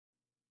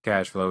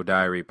Cashflow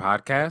Diary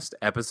Podcast,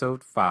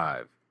 Episode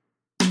 5.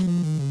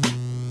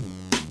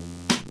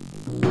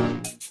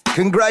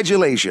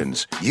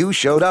 Congratulations, you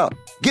showed up.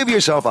 Give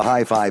yourself a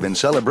high five in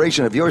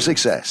celebration of your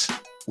success.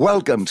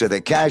 Welcome to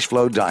the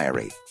Cashflow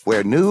Diary,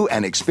 where new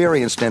and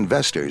experienced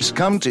investors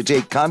come to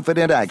take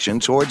confident action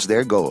towards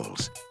their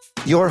goals.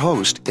 Your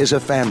host is a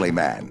family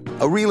man,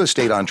 a real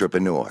estate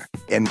entrepreneur,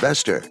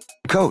 investor,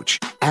 coach,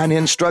 and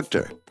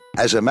instructor.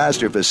 As a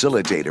master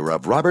facilitator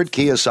of Robert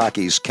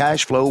Kiyosaki's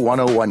Cashflow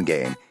 101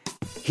 game,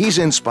 he's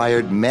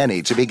inspired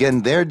many to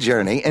begin their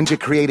journey into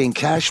creating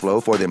cash flow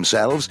for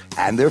themselves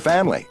and their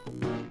family.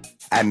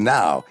 And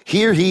now,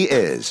 here he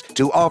is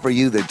to offer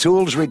you the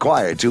tools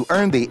required to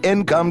earn the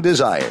income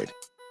desired.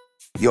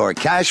 Your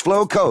cash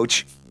flow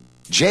coach,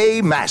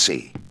 Jay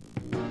Massey.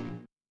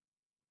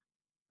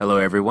 Hello,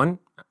 everyone.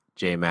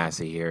 Jay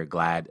Massey here.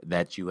 Glad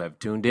that you have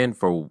tuned in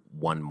for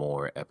one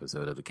more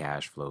episode of the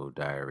Cashflow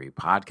Diary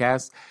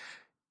Podcast.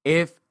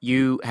 If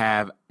you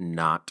have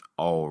not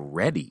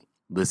already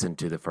listened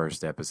to the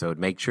first episode,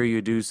 make sure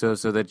you do so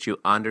that you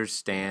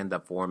understand the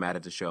format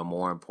of the show.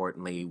 More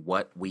importantly,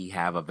 what we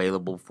have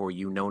available for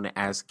you, known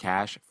as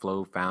Cash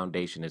Flow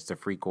Foundation. It's a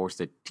free course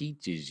that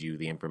teaches you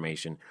the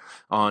information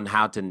on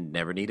how to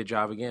never need a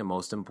job again.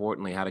 Most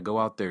importantly, how to go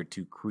out there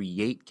to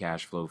create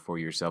cash flow for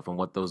yourself and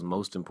what those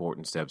most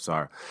important steps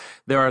are.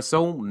 There are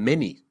so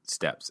many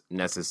steps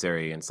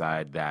necessary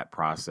inside that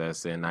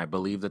process, and I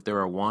believe that there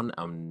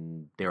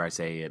are dare I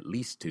say, at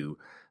least two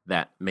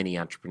that many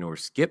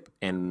entrepreneurs skip,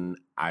 and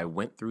I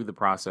went through the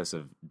process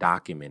of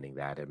documenting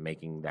that and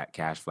making that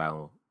Cash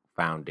Flow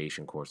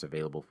Foundation course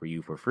available for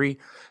you for free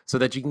so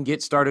that you can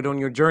get started on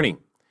your journey.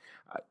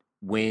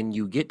 When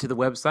you get to the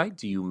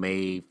website, you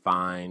may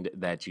find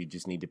that you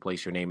just need to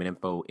place your name and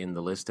info in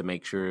the list to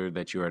make sure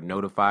that you are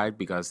notified,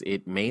 because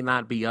it may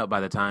not be up by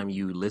the time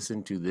you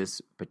listen to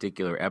this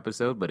particular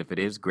episode. But if it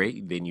is,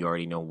 great, then you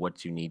already know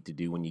what you need to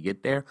do when you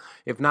get there.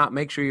 If not,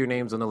 make sure your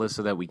name's on the list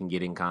so that we can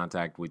get in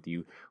contact with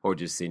you, or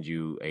just send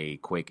you a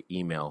quick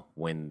email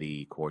when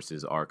the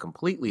courses are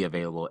completely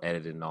available,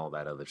 edited, and all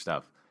that other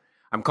stuff.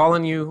 I'm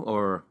calling you,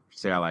 or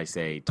shall I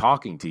say,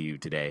 talking to you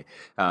today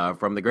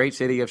from the great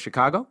city of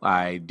Chicago.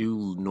 I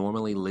do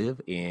normally live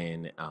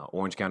in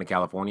Orange County,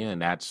 California,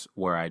 and that's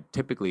where I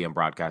typically am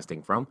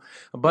broadcasting from.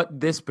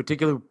 But this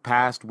particular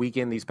past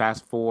weekend, these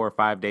past 4 or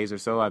 5 days or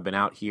so, I've been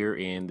out here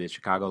in the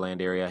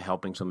Chicagoland area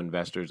helping some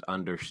investors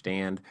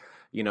understand,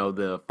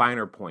 the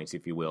finer points,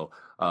 if you will,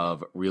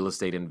 of real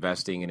estate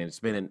investing. And it's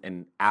been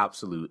an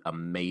absolute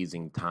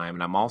amazing time.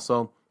 And I'm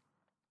also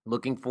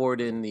looking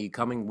forward in the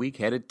coming week,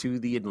 headed to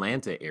the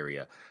Atlanta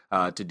area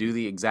to do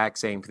the exact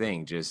same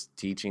thing, just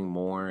teaching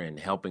more and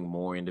helping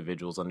more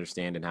individuals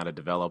understand and how to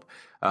develop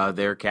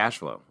their cash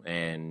flow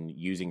and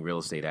using real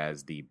estate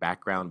as the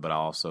background, but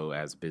also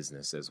as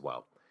business as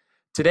well.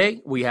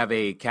 Today, we have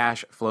a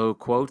cash flow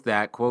quote.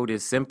 That quote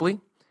is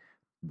simply,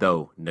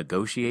 though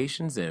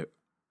negotiations are...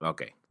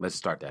 Okay, let's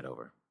start that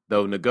over.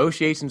 Though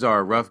negotiations are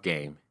a rough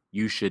game,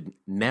 you should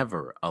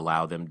never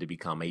allow them to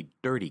become a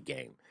dirty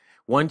game.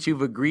 Once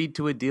you've agreed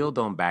to a deal,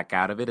 don't back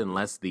out of it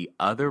unless the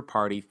other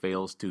party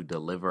fails to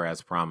deliver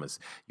as promised.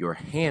 Your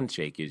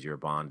handshake is your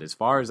bond. As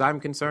far as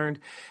I'm concerned,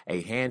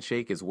 a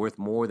handshake is worth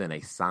more than a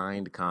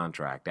signed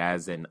contract.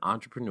 As an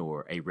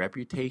entrepreneur, a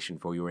reputation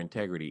for your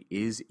integrity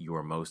is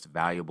your most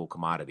valuable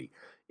commodity.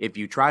 If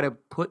you try to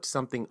put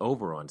something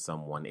over on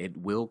someone, it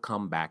will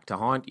come back to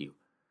haunt you.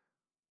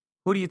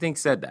 Who do you think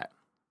said that?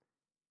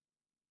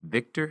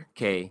 Victor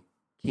K.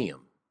 Kiem.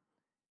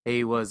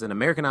 He was an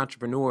American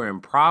entrepreneur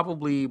and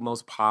probably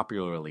most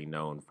popularly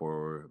known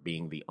for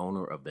being the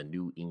owner of the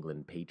New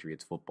England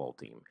Patriots football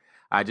team.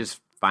 I just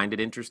find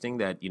it interesting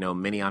that,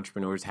 many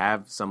entrepreneurs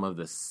have some of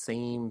the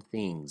same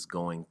things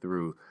going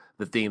through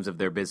the themes of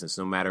their business,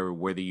 no matter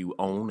whether you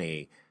own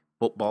a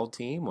football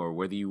team or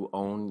whether you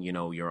own,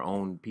 your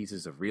own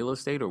pieces of real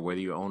estate or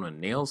whether you own a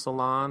nail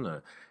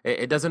salon.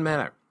 It doesn't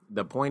matter.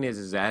 The point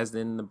is as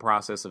in the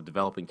process of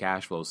developing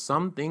cash flow,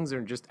 some things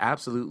are just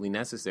absolutely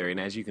necessary.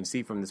 And as you can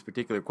see from this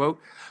particular quote,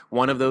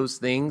 one of those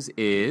things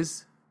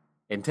is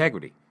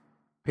integrity,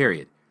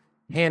 period.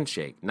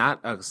 Handshake, not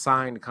a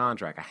signed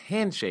contract. A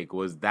handshake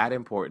was that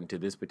important to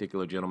this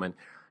particular gentleman,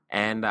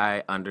 and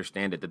I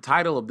understand it. The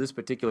title of this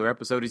particular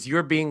episode is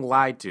You're Being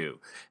Lied To.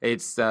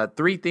 It's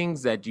 3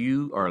 things that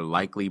you are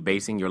likely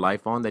basing your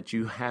life on that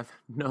you have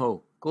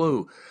no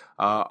clue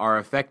are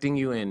affecting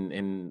you,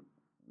 and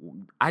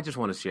I just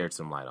want to share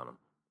some light on them.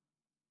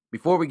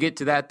 Before we get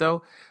to that,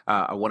 though,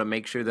 I want to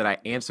make sure that I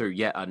answer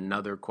yet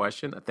another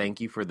question.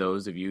 Thank you for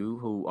those of you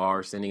who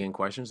are sending in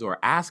questions or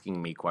asking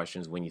me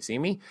questions when you see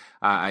me.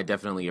 I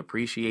definitely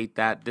appreciate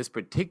that. This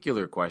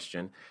particular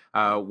question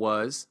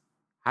was,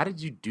 how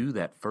did you do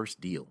that first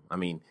deal? I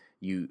mean,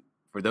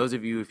 for those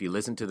of you, if you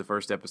listen to the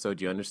first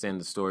episode, you understand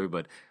the story,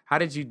 but how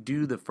did you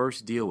do the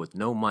first deal with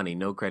no money,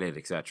 no credit,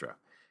 etc.?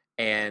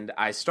 And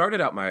I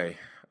started out my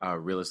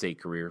real estate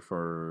career,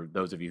 for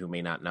those of you who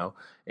may not know,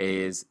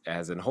 is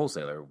as a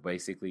wholesaler.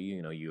 Basically,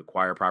 you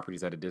acquire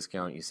properties at a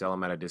discount, you sell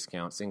them at a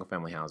discount, single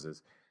family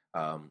houses.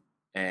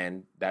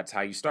 And that's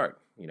how you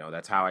start.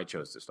 That's how I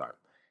chose to start.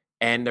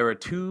 And there are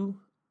two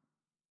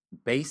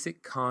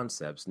basic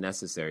concepts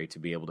necessary to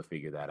be able to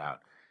figure that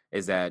out.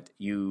 Is that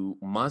you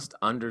must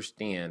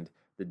understand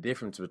the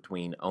difference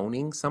between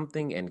owning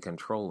something and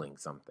controlling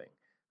something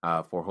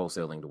for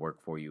wholesaling to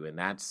work for you. And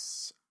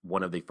that's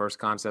one of the first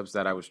concepts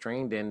that I was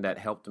trained in that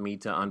helped me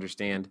to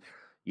understand,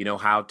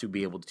 how to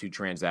be able to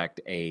transact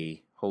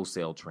a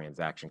wholesale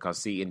transaction. Because,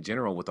 see, in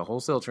general, with a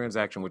wholesale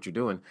transaction, what you're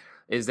doing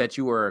is that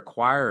you are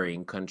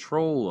acquiring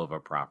control of a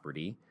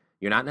property.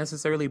 You're not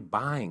necessarily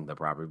buying the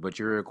property, but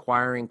you're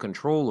acquiring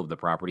control of the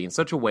property in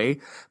such a way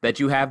that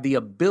you have the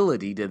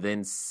ability to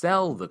then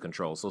sell the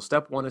control. So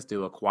step one is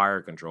to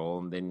acquire control,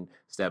 and then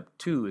step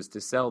two is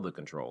to sell the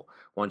control.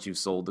 Once you've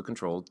sold the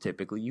control,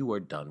 typically you are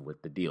done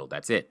with the deal.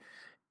 That's it.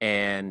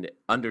 And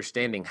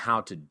understanding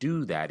how to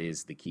do that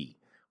is the key.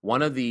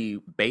 One of the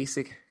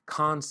basic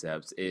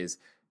concepts is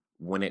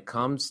when it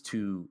comes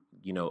to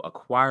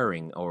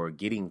acquiring or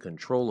getting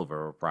control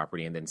over a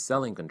property and then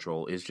selling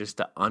control is just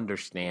to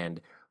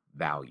understand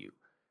value.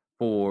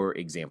 For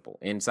example,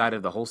 inside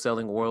of the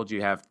wholesaling world,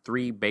 you have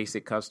three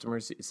basic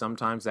customers.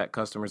 Sometimes that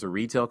customer is a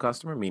retail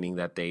customer, meaning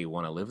that they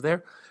want to live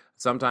there.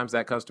 Sometimes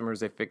that customer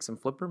is a fix and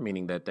flipper,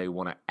 meaning that they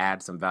want to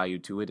add some value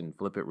to it and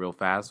flip it real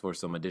fast for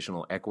some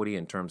additional equity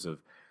in terms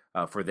of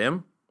for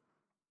them.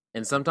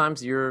 And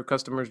sometimes your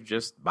customers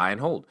just buy and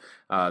hold.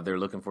 They're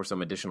looking for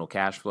some additional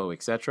cash flow,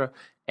 etc.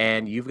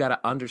 And you've got to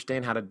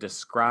understand how to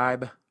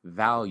describe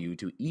value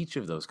to each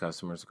of those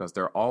customers because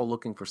they're all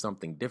looking for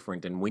something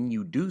different. And when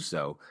you do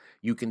so,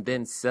 you can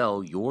then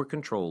sell your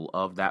control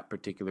of that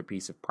particular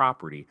piece of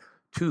property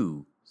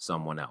to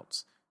someone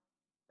else.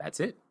 That's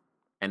it.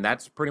 And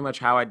that's pretty much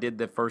how I did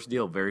the first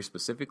deal. Very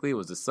specifically, it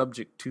was a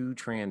subject to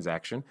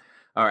transaction.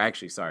 Or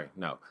actually, sorry,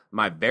 no.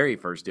 My very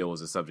first deal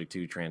was a subject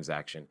to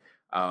transaction.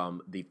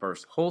 The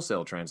first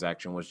wholesale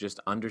transaction was just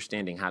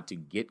understanding how to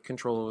get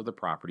control over the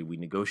property. We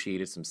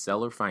negotiated some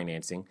seller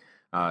financing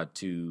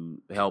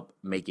to help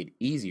make it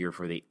easier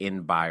for the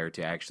end buyer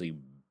to actually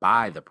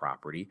buy the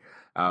property.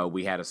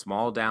 We had a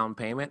small down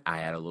payment. I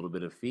had a little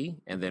bit of fee.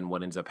 And then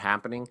what ends up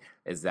happening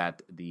is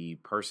that the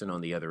person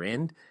on the other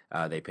end,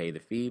 they pay the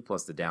fee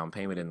plus the down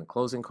payment and the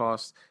closing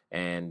costs,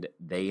 and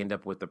they end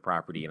up with the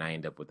property and I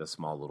end up with a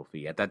small little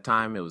fee. At that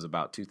time, it was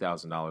about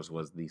 $2,000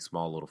 was the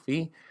small little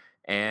fee.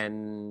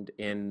 And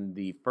in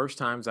the first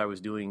times I was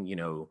doing,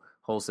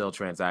 wholesale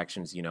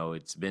transactions,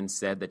 it's been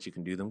said that you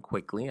can do them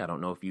quickly. I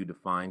don't know if you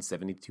define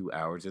 72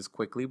 hours as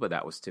quickly, but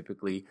that was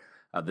typically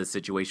the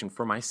situation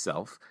for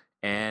myself.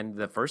 And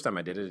the first time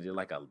I did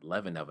like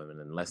 11 of them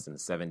in less than a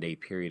 7-day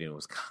period. And it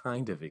was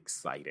kind of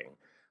exciting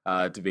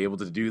to be able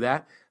to do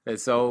that. And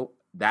so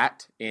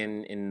that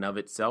in and of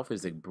itself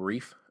is a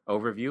brief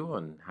overview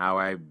on how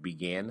I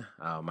began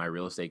my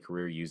real estate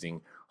career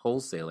using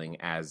wholesaling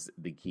as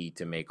the key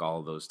to make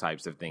all those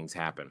types of things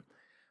happen.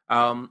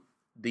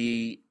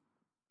 The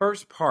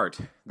first part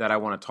that I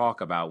want to talk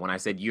about when I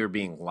said you're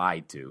being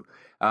lied to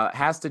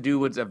has to do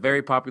with a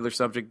very popular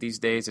subject these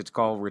days. It's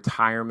called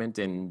retirement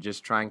and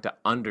just trying to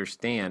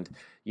understand,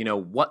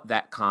 what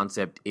that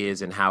concept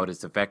is and how it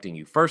is affecting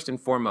you. First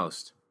and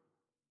foremost,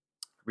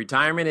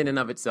 retirement in and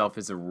of itself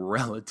is a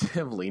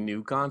relatively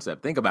new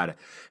concept. Think about it.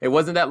 It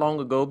wasn't that long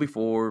ago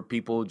before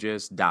people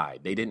just died.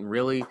 They didn't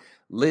really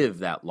live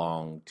that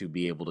long to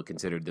be able to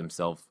consider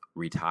themselves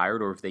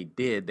retired, or if they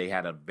did, they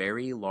had a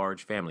very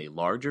large family,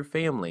 larger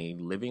family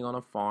living on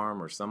a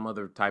farm or some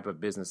other type of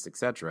business,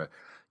 etc.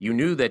 You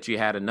knew that you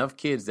had enough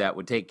kids that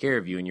would take care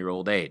of you in your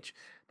old age.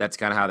 That's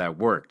kind of how that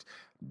worked.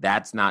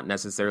 That's not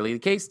necessarily the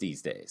case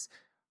these days.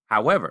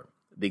 However,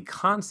 the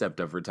concept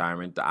of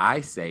retirement,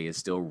 I say, is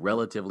still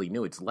relatively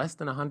new. It's less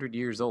than 100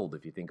 years old,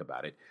 if you think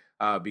about it,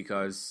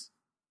 because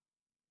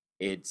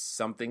it's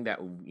something that,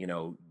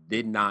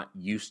 did not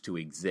used to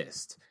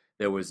exist.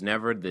 There was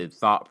never the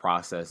thought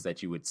process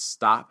that you would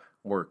stop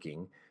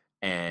working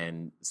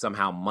and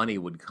somehow money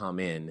would come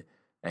in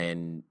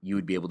and you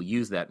would be able to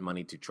use that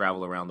money to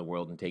travel around the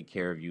world and take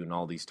care of you and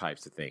all these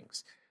types of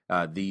things.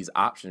 These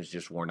options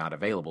just were not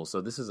available. So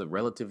this is a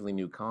relatively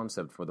new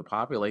concept for the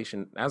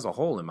population as a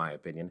whole, in my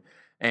opinion.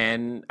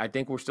 And I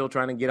think we're still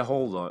trying to get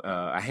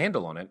a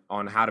handle on it,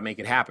 on how to make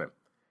it happen.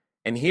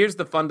 And here's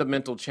the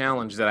fundamental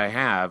challenge that I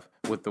have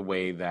with the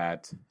way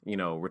that,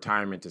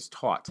 retirement is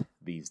taught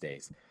these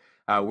days.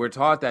 We're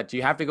taught that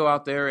you have to go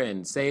out there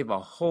and save a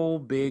whole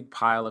big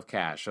pile of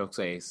cash.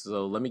 Okay,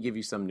 so let me give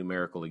you some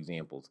numerical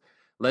examples.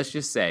 Let's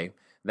just say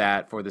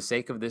that for the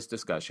sake of this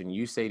discussion,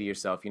 you say to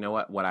yourself, you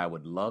know what I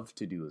would love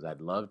to do is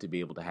I'd love to be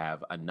able to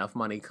have enough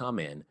money come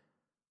in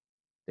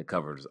that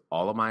covers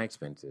all of my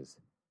expenses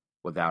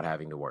without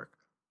having to work.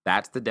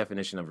 That's the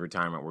definition of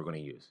retirement we're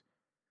going to use.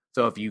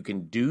 So if you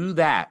can do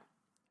that,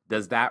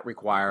 does that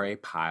require a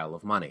pile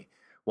of money?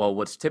 Well,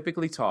 what's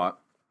typically taught,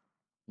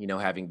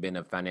 having been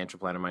a financial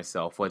planner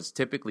myself, what's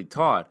typically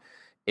taught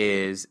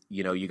is,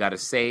 you got to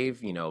save,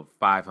 $500,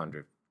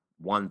 $1,000,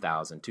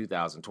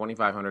 $2,000,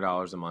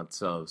 $2,500 a month.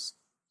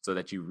 So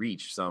that you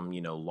reach some,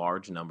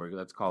 large number.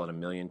 Let's call it $1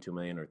 million, $2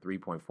 million, or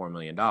 $3.4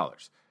 million.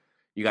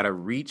 You got to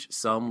reach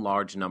some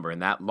large number.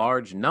 And that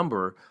large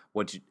number,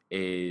 which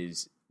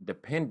is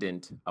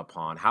dependent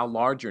upon how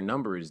large your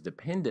number is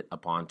dependent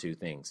upon two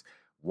things.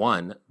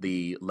 One,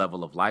 the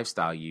level of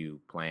lifestyle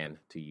you plan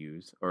to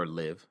use or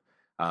live.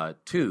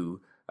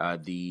 Two,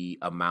 the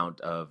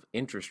amount of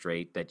interest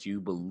rate that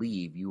you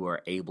believe you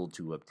are able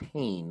to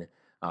obtain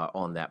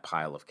on that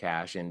pile of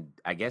cash. And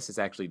I guess it's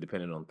actually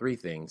dependent on three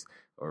things,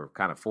 or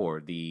kind of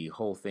four: the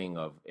whole thing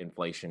of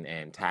inflation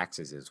and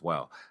taxes as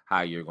well,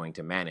 how you're going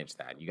to manage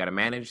that. You got to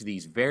manage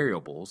these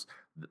variables,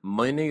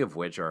 many of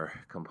which are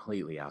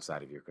completely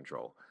outside of your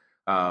control.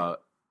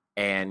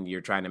 And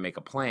you're trying to make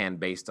a plan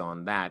based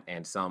on that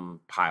and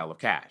some pile of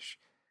cash.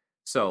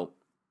 So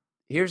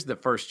here's the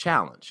first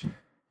challenge.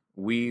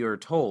 We are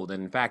told,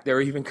 and in fact, there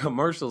are even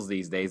commercials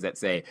these days that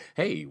say,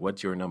 hey,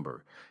 what's your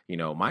number?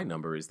 My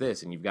number is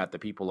this. And you've got the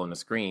people on the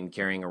screen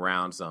carrying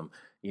around some,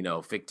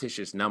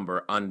 fictitious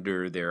number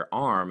under their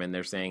arm. And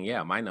they're saying,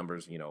 yeah, my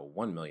number's,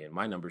 1 million.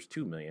 My number's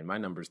 2 million. My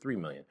number's 3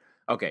 million.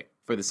 Okay,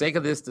 for the sake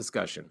of this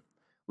discussion,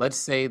 let's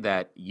say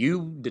that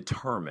you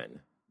determine,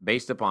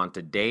 based upon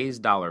today's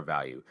dollar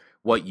value,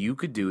 what you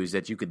could do is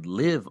that you could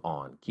live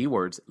on,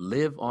 keywords,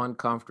 live on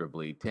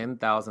comfortably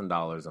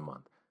 $10,000 a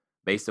month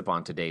based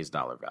upon today's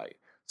dollar value.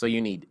 So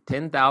you need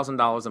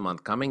 $10,000 a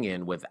month coming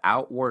in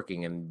without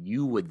working, and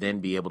you would then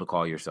be able to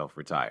call yourself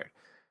retired.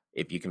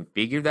 If you can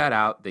figure that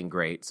out, then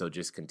great. So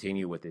just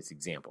continue with this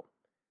example.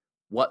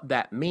 What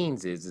that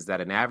means is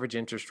that an average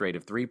interest rate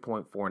of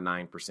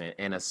 3.49%,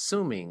 and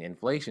assuming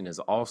inflation is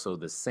also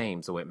the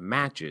same, so it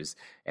matches.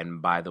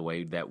 And by the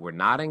way, that we're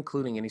not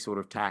including any sort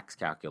of tax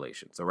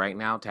calculation. So right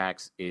now,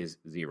 tax is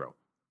 0.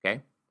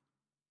 Okay.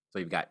 So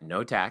you've got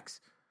no tax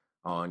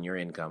on your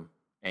income,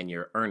 and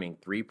you're earning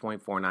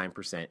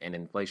 3.49%, and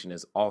inflation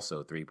is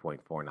also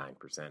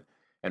 3.49%.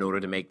 In order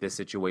to make this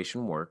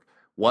situation work,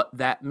 what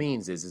that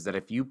means is that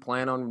if you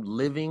plan on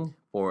living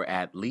for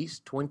at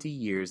least 20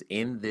 years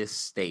in this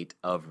state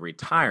of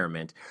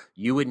retirement,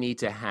 you would need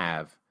to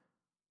have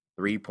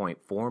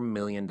 $3.4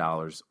 million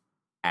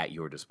at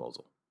your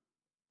disposal.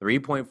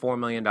 $3.4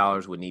 million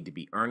would need to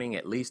be earning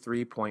at least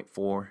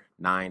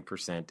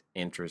 3.49%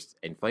 interest.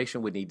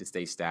 Inflation would need to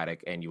stay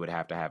static, and you would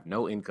have to have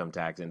no income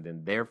tax. And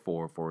then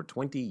therefore, for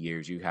 20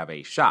 years, you have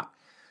a shot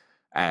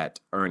at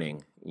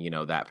earning,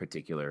 that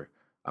particular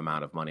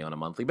amount of money on a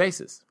monthly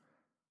basis.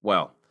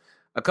 Well,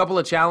 a couple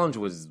of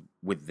challenges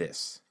with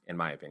this, in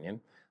my opinion.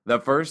 The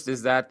first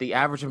is that the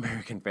average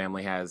American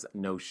family has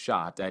no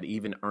shot at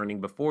even earning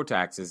before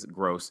taxes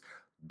gross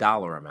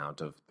dollar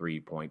amount of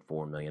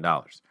 $3.4 million.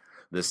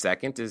 The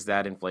second is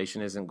that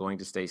inflation isn't going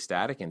to stay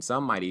static, and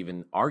some might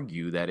even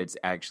argue that it's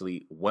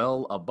actually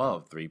well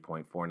above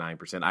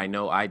 3.49%. I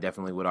know I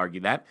definitely would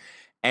argue that.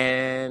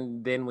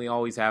 And then we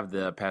always have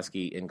the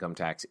pesky income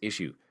tax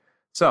issue.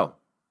 So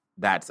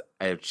that's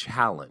a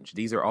challenge.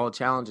 These are all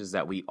challenges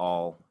that we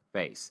all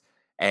face.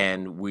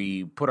 And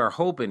we put our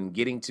hope in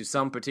getting to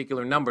some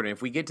particular number. And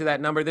if we get to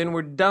that number, then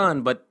we're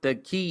done. But the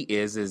key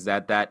is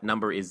that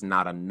number is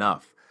not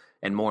enough.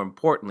 And more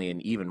importantly,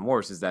 and even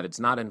worse, is that it's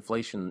not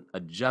inflation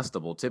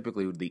adjustable.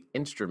 Typically, the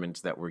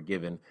instruments that we're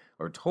given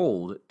or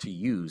told to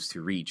use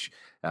to reach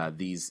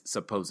these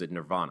supposed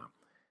nirvana.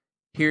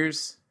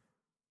 Here's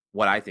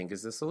what I think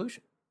is the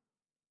solution.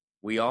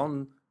 We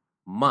all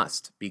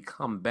must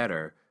become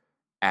better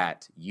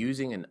at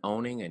using and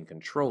owning and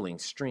controlling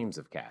streams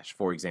of cash.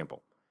 For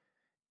example,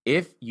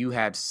 if you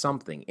had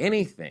something,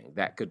 anything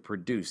that could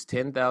produce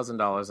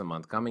 $10,000 a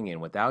month coming in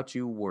without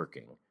you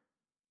working,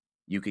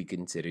 you could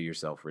consider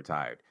yourself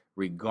retired,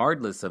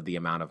 regardless of the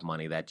amount of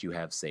money that you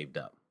have saved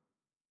up.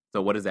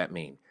 So what does that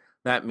mean?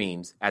 That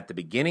means at the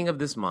beginning of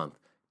this month,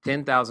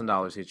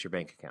 $10,000 hits your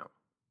bank account.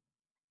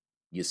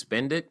 You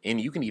spend it, and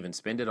you can even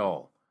spend it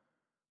all.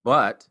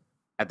 But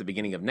at the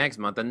beginning of next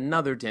month,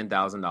 another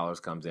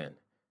 $10,000 comes in.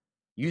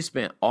 You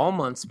spent all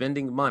month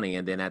spending money,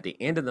 and then at the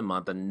end of the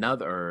month,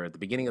 or at the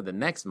beginning of the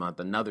next month,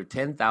 another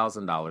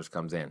 $10,000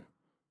 comes in.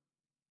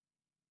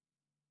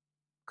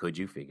 Could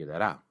you figure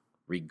that out,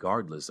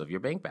 regardless of your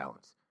bank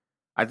balance?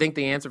 I think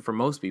the answer for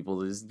most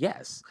people is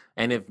yes.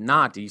 And if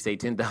not, do you say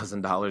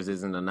 $10,000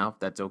 isn't enough?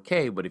 That's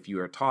okay. But if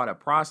you are taught a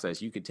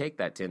process, you could take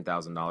that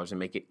 $10,000 and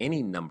make it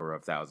any number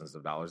of thousands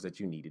of dollars that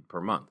you needed per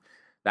month.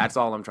 That's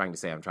all I'm trying to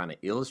say. I'm trying to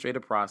illustrate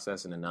a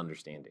process and an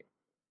understanding.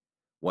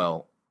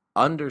 Well,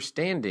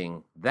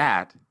 understanding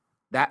that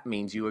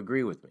means you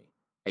agree with me.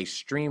 A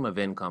stream of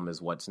income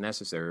is what's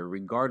necessary,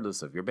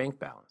 regardless of your bank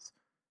balance.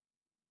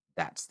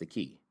 That's the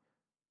key.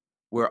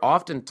 We're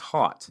often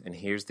taught, and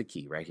here's the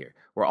key right here.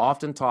 We're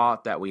often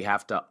taught that we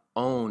have to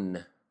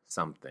own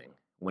something,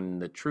 when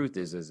the truth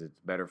is it's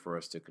better for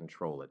us to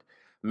control it.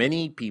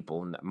 Many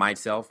people,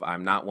 myself,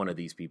 I'm not one of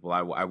these people.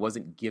 I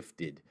wasn't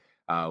gifted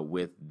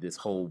with this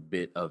whole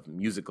bit of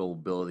musical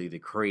ability to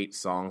create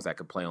songs that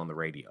could play on the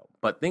radio.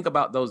 But think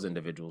about those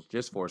individuals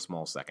just for a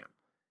small second.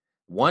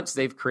 Once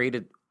they've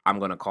created, I'm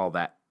going to call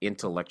that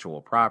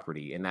intellectual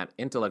property, and that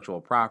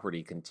intellectual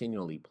property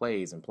continually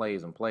plays and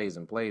plays and plays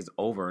and plays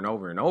over and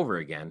over and over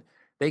again,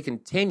 they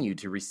continue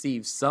to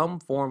receive some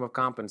form of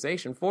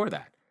compensation for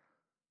that.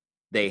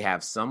 They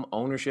have some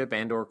ownership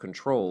and or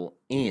control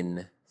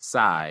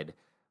inside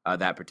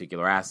that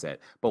particular asset.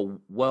 But,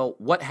 well,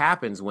 what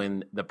happens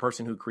when the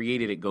person who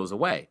created it goes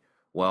away?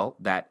 Well,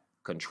 that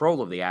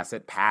control of the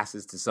asset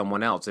passes to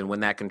someone else. And when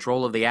that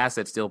control of the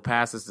asset still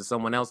passes to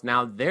someone else,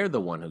 now they're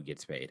the one who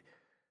gets paid.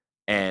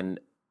 And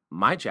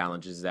my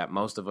challenge is that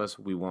most of us,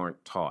 we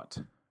weren't taught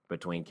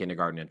between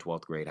kindergarten and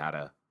 12th grade how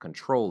to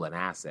control an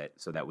asset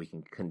so that we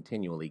can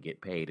continually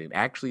get paid. And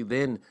actually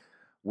then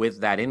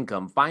with that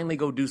income, finally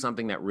go do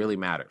something that really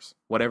matters,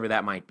 whatever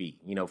that might be.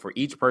 For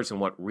each person,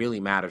 what really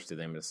matters to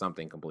them is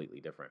something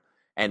completely different.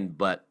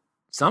 But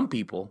some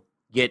people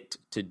get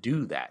to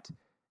do that.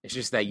 It's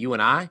just that you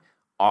and I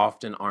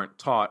often aren't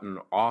taught and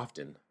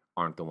often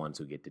aren't the ones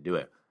who get to do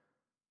it.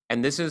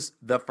 And this is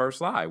the first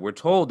lie. We're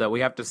told that we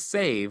have to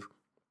save,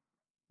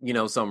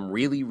 some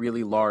really,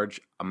 really large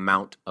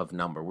amount of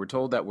number. We're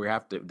told that we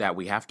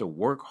have to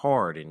work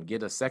hard and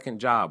get a second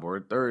job or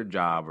a third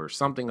job or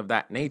something of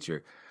that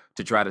nature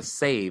to try to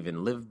save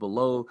and live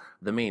below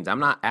the means. I'm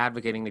not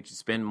advocating that you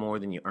spend more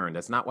than you earn.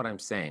 That's not what I'm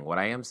saying. What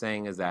I am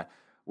saying is that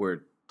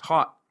we're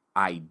taught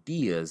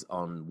ideas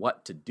on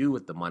what to do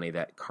with the money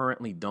that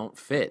currently don't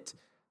fit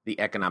the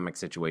economic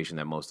situation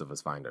that most of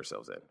us find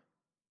ourselves in.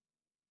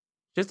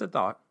 Just a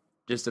thought,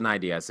 just an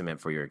idea I submit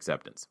for your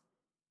acceptance.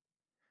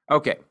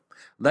 Okay,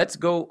 let's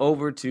go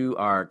over to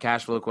our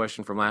cash flow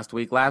question from last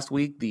week. Last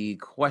week, the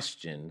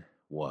question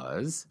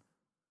was,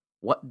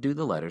 what do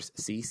the letters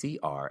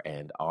CCR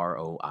and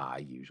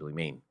ROI usually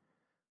mean?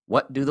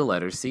 What do the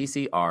letters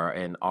CCR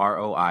and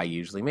ROI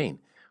usually mean?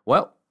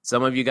 Well,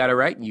 some of you got it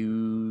right.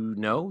 You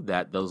know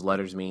that those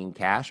letters mean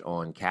cash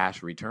on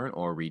cash return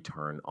or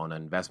return on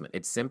investment.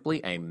 It's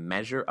simply a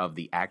measure of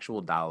the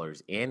actual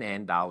dollars in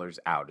and dollars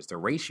out. It's a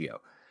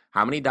ratio.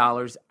 How many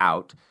dollars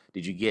out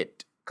did you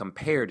get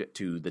compared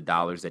to the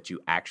dollars that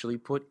you actually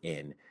put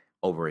in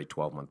over a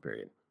 12-month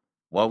period?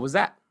 What was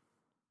that?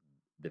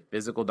 The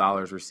physical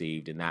dollars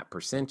received, and that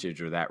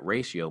percentage or that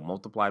ratio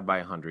multiplied by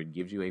 100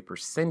 gives you a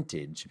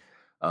percentage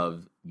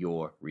of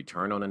your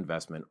return on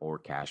investment or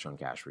cash on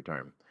cash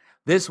return.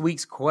 This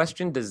week's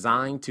question,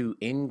 designed to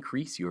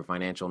increase your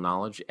financial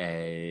knowledge,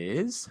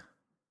 is,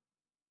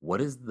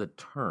 what is the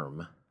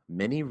term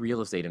many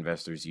real estate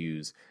investors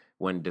use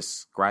when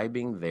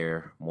describing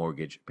their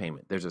mortgage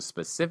payment? There's a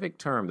specific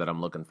term that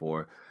I'm looking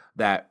for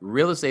that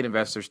real estate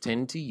investors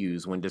tend to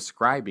use when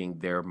describing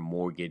their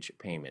mortgage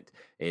payment.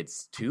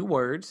 It's 2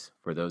 words,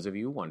 for those of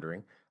you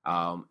wondering,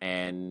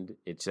 and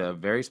it's a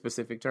very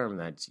specific term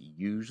that's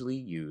usually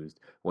used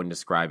when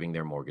describing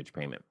their mortgage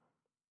payment.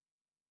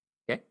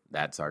 Okay,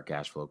 that's our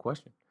cash flow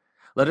question.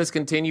 Let us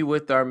continue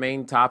with our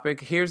main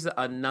topic. Here's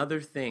another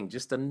thing,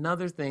 just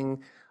another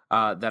thing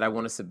that I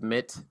want to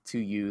submit to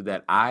you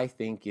that I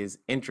think is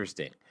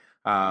interesting.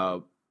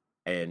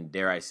 And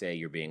dare I say,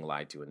 you're being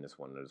lied to in this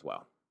one as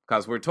well.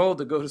 Because we're told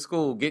to go to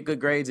school, get good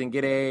grades, and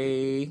get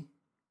a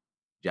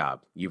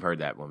job. You've heard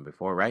that one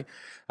before, right?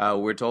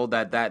 We're told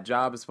that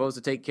job is supposed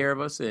to take care of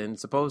us and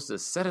supposed to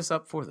set us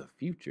up for the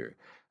future.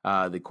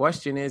 The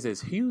question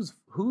is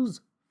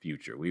whose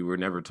future? We were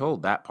never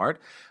told that part,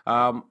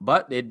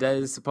 but it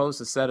is supposed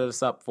to set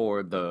us up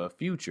for the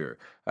future.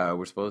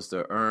 We're supposed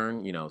to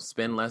earn,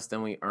 spend less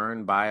than we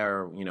earn, buy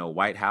our,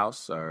 White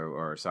House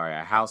or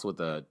a house with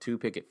a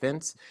 2-picket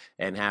fence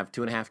and have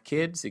 2.5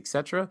 kids,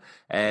 etc.,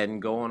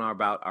 and go on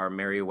about our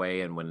merry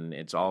way. And when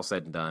it's all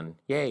said and done,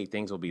 yay,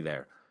 things will be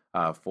there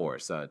for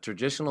us.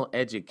 Traditional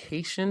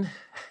education,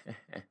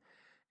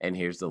 and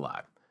here's the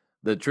lie.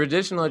 The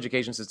traditional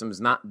education system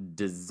is not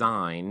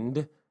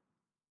designed.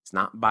 It's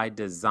not by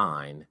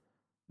design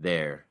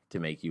there to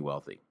make you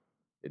wealthy.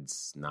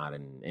 It's not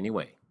in any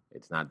way.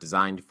 It's not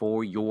designed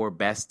for your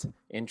best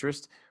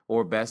interest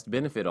or best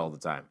benefit all the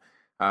time.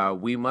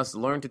 We must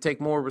learn to take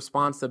more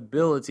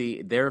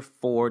responsibility.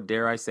 Therefore,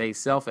 dare I say,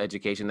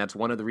 self-education. That's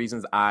one of the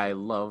reasons I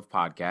love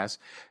podcasts.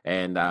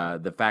 And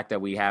the fact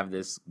that we have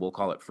this, we'll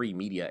call it free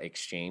media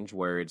exchange,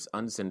 where it's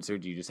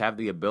uncensored. You just have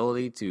the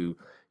ability to,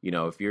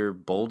 if you're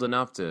bold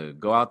enough to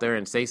go out there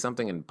and say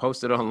something and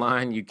post it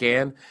online, you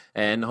can.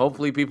 And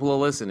hopefully people will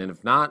listen. And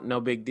if not,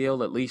 no big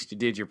deal. At least you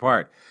did your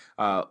part.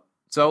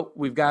 So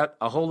we've got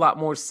a whole lot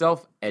more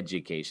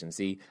self-education.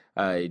 See,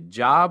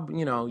 job,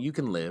 you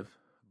can live.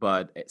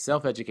 But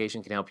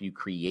self-education can help you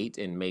create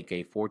and make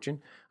a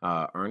fortune,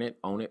 earn it,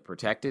 own it,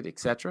 protect it,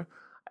 etc.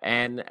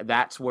 And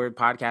that's where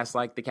podcasts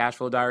like the Cash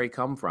Flow Diary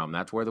come from.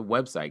 That's where the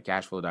website,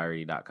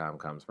 cashflowdiary.com,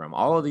 comes from.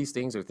 All of these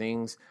things are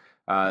things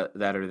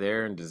that are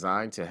there and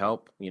designed to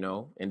help,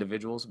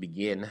 individuals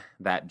begin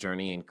that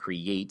journey and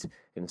create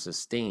and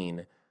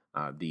sustain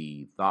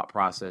the thought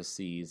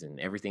processes and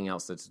everything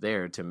else that's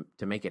there to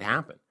make it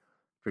happen.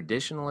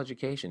 Traditional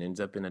education ends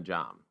up in a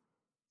job.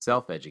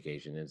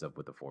 Self-education ends up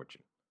with a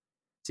fortune.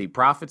 See,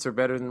 profits are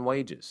better than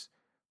wages.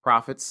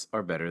 Profits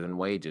are better than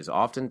wages.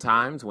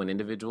 Oftentimes when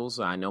individuals,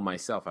 I know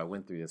myself, I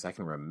went through this, I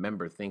can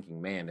remember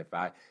thinking, man, if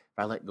I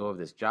let go of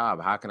this job,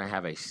 how can I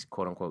have a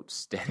quote unquote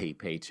steady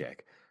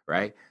paycheck,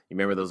 right? You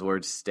remember those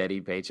words,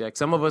 steady paycheck?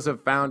 Some of us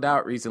have found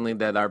out recently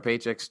that our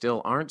paychecks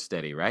still aren't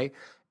steady, right?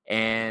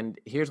 And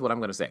here's what I'm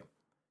going to say.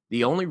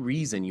 The only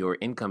reason your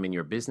income in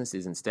your business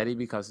isn't steady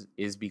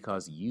is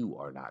because you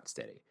are not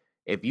steady.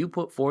 If you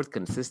put forth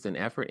consistent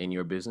effort in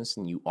your business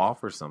and you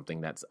offer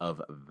something that's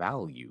of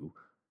value,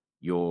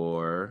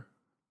 your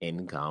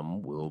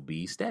income will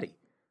be steady.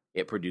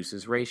 It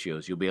produces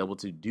ratios. You'll be able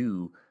to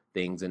do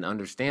things and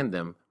understand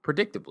them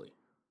predictably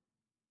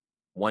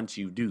once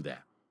you do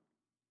that.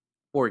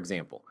 For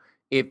example,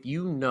 if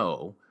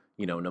no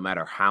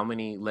matter how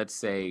many, let's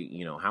say,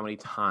 how many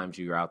times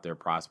you're out there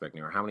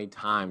prospecting or how many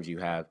times you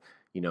have,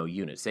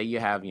 units, say you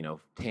have,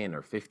 10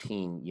 or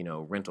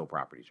 15, rental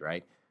properties,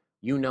 right?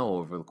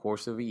 Over the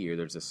course of a year,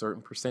 there's a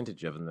certain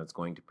percentage of them that's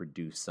going to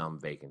produce some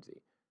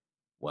vacancy.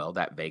 Well,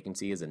 that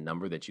vacancy is a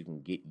number that you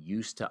can get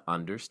used to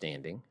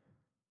understanding.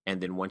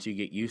 And then once you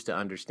get used to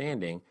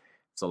understanding,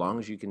 so long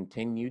as you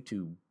continue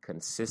to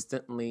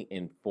consistently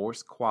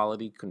enforce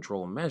quality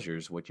control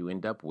measures, what you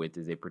end up with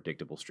is a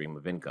predictable stream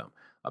of income,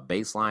 a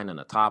baseline and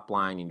a top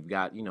line, and you've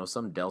got,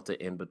 some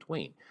delta in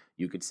between.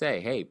 You could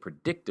say, hey,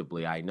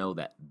 predictably, I know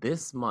that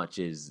this much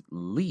is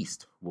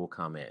least will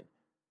come in,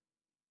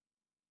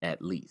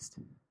 at least,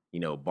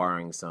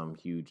 barring some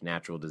huge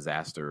natural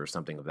disaster or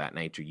something of that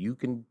nature. You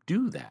can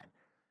do that.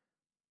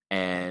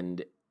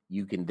 And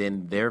you can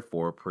then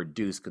therefore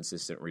produce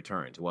consistent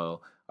returns.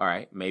 Well, all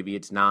right, maybe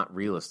it's not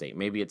real estate.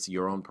 Maybe it's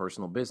your own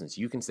personal business.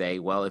 You can say,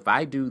 well, if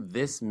I do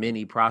this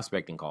many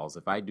prospecting calls,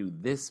 if I do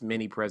this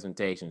many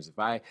presentations, if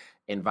I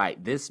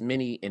invite this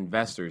many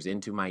investors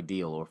into my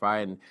deal, or if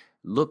I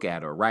look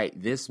at or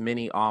write this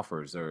many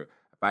offers, or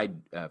if I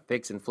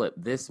fix and flip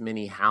this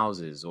many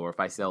houses, or if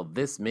I sell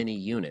this many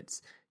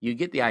units, you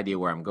get the idea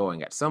where I'm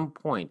going. At some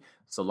point,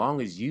 so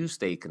long as you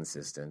stay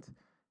consistent,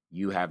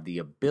 you have the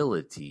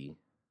ability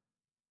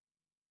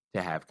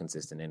to have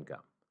consistent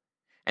income.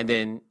 And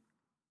then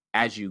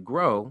as you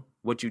grow,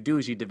 what you do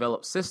is you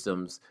develop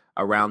systems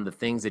around the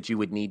things that you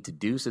would need to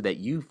do so that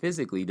you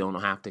physically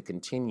don't have to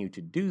continue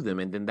to do them.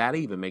 And then that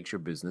even makes your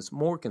business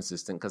more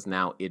consistent because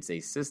now it's a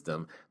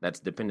system that's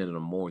dependent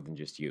on more than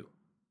just you.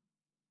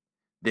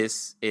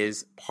 This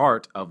is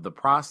part of the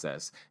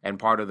process and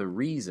part of the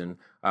reason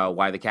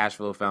why the Cash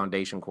Flow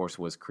Foundation course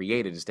was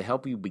created, is to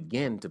help you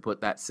begin to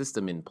put that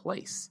system in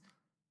place.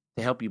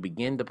 So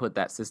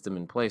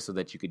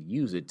that you could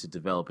use it to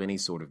develop any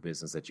sort of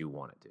business that you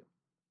wanted to.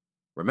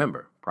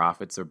 Remember,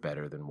 profits are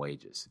better than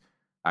wages.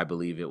 I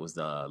believe it was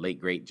the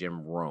late, great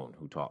Jim Rohn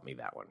who taught me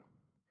that one.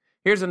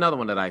 Here's another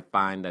one that I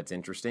find that's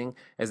interesting,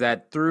 is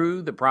that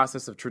through the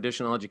process of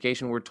traditional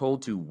education, we're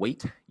told to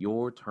wait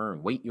your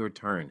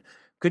turn.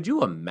 Could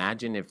you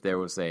imagine if there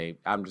was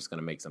I'm just going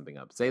to make something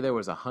up. Say there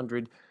was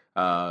 100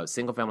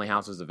 single-family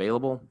houses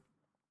available.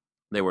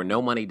 There were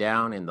no money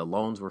down and the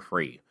loans were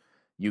free.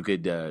 You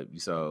could,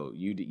 so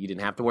you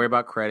didn't have to worry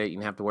about credit. You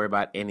didn't have to worry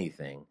about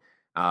anything.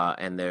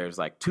 And there's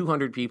like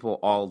 200 people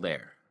all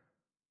there.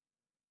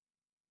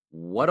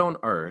 What on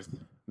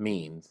earth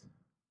means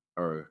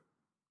or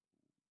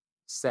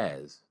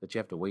says that you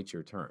have to wait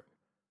your turn?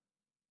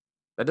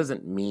 That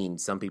doesn't mean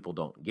some people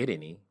don't get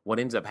any. What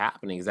ends up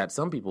happening is that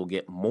some people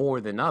get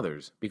more than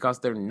others because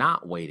they're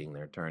not waiting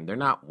their turn. They're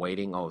not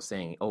waiting,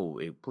 saying,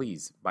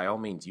 please, by all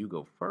means, you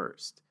go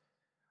first.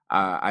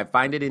 I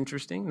find it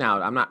interesting.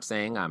 Now, I'm not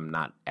saying I'm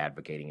not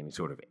advocating any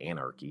sort of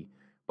anarchy,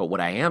 but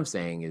what I am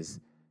saying is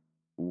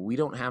we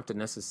don't have to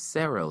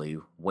necessarily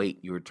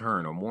wait your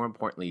turn, or more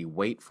importantly,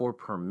 wait for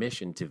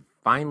permission to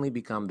finally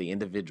become the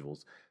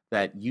individuals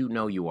that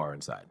you are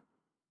inside.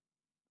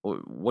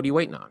 What are you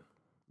waiting on?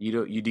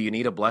 Do you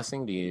need a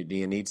blessing? Do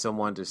you need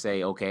someone to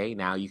say, okay,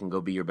 now you can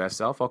go be your best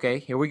self? Okay,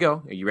 here we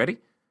go. Are you ready?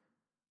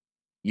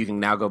 You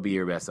can now go be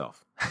your best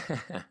self.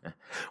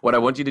 What I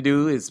want you to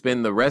do is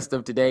spend the rest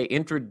of today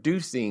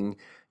introducing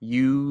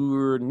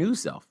your new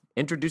self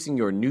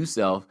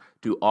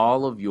to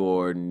all of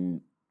your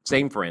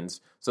same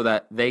friends so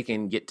that they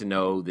can get to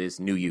know this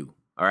new you.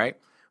 All right.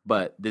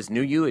 But this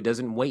new you, it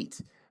doesn't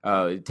wait.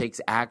 It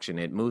takes action.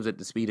 It moves at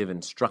the speed of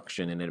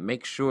instruction, and it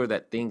makes sure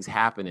that things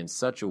happen in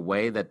such a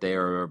way that they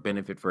are a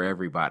benefit for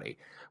everybody.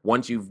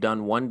 Once you've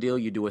done one deal,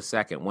 you do a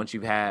second. Once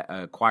you've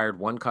acquired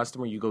one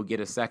customer, you go get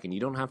a second. You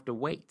don't have to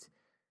wait.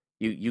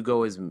 You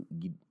go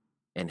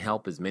and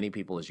help as many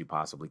people as you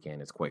possibly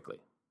can as quickly.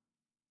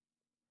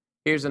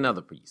 Here's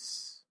another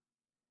piece.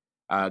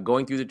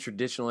 Going through the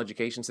traditional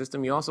education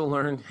system, you also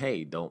learn,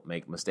 hey, don't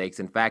make mistakes.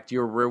 In fact,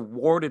 you're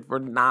rewarded for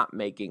not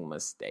making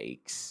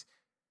mistakes.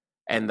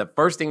 And the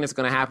first thing that's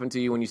going to happen to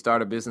you when you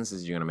start a business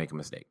is you're going to make a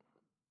mistake.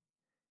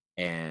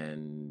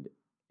 And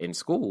in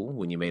school,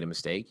 when you made a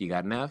mistake, you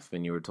got an F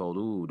and you were told,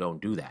 ooh,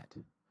 don't do that.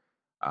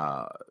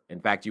 In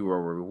fact, you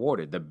were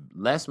rewarded. The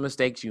less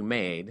mistakes you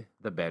made,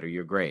 the better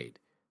your grade,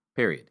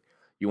 period.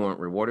 You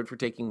weren't rewarded for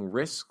taking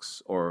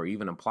risks or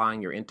even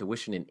applying your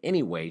intuition in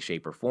any way,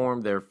 shape, or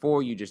form.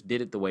 Therefore, you just did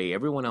it the way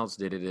everyone else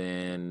did it.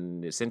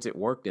 And since it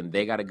worked and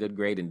they got a good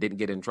grade and didn't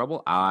get in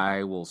trouble,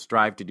 I will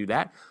strive to do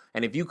that.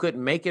 And if you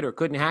couldn't make it or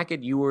couldn't hack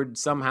it, you were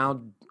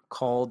somehow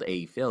called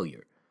a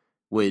failure,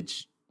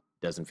 which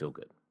doesn't feel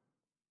good.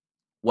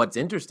 What's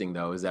interesting,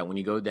 though, is that when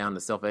you go down the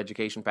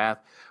self-education path,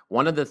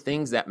 one of the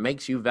things that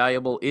makes you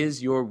valuable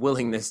is your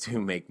willingness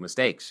to make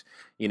mistakes.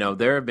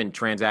 There have been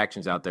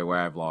transactions out there where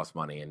I've lost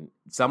money, and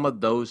some of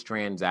those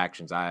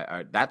transactions,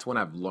 that's when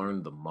I've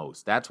learned the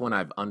most. That's when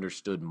I've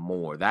understood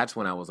more. That's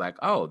when I was like,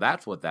 oh,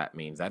 that's what that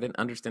means. I didn't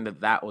understand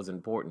that was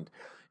important.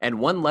 And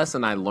one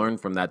lesson I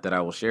learned from that I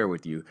will share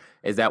with you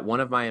is that one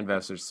of my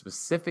investors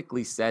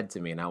specifically said to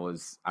me, and I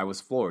was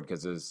floored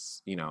because it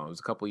was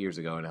a couple years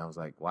ago, and I was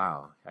like,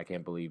 wow, I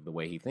can't believe the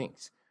way he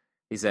thinks.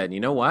 He said, you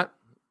know what?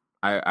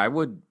 I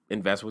would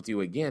invest with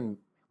you again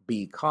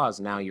because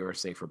now you're a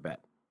safer bet.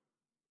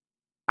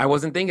 I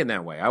wasn't thinking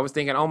that way. I was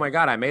thinking, oh my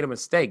God, I made a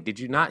mistake. Did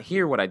you not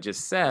hear what I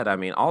just said? I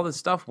mean, all this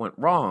stuff went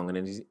wrong.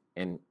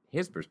 And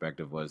his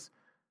perspective was,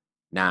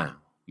 nah,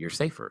 you're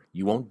safer.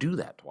 You won't do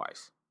that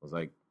twice. I was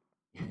like,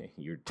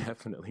 you're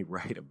definitely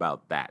right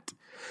about that.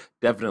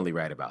 Definitely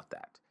right about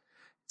that.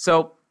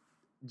 So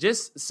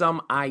just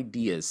some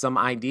ideas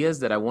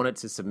that I wanted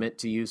to submit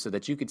to you so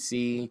that you could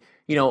see,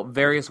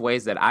 various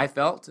ways that I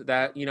felt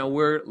that,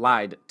 we're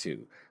lied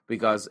to.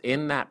 Because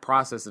in that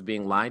process of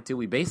being lied to,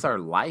 we base our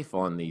life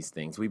on these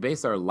things. We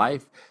base our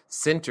life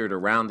centered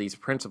around these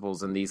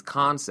principles and these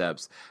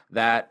concepts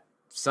that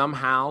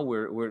somehow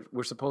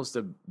we're supposed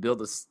to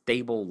build a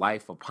stable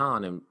life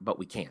upon, but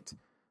we can't.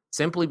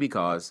 Simply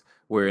because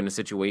we're in a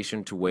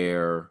situation to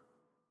where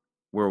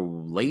we're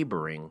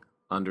laboring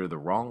under the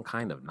wrong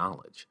kind of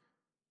knowledge.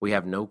 We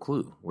have no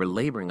clue. We're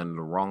laboring under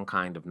the wrong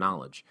kind of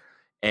knowledge.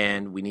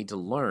 And we need to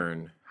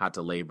learn how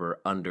to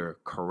labor under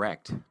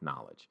correct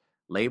knowledge.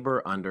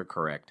 Labor under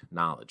correct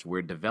knowledge.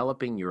 We're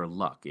developing your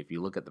luck. If you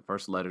look at the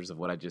first letters of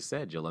what I just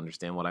said, you'll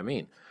understand what I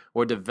mean.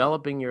 We're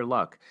developing your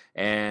luck.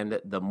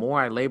 And the more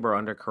I labor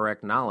under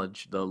correct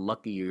knowledge, the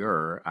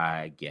luckier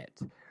I get.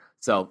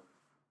 So,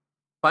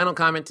 final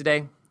comment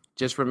today,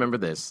 just remember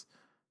this.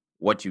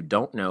 What you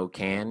don't know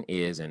can,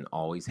 is, and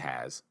always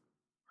has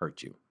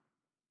hurt you.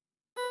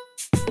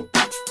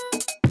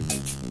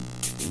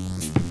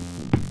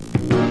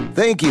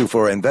 Thank you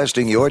for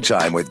investing your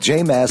time with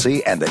Jay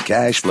Massey and the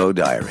Cash Flow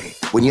Diary.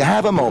 When you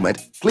have a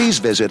moment, please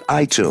visit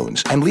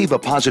iTunes and leave a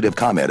positive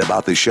comment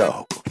about the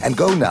show. And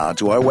go now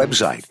to our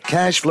website,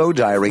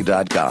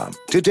 cashflowdiary.com,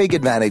 to take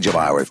advantage of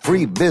our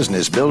free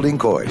business building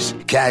course,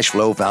 Cash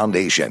Flow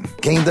Foundation.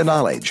 Gain the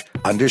knowledge,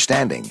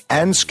 understanding,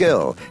 and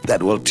skill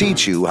that will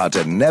teach you how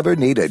to never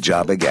need a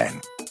job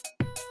again.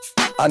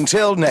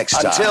 Until next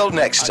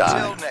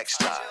time.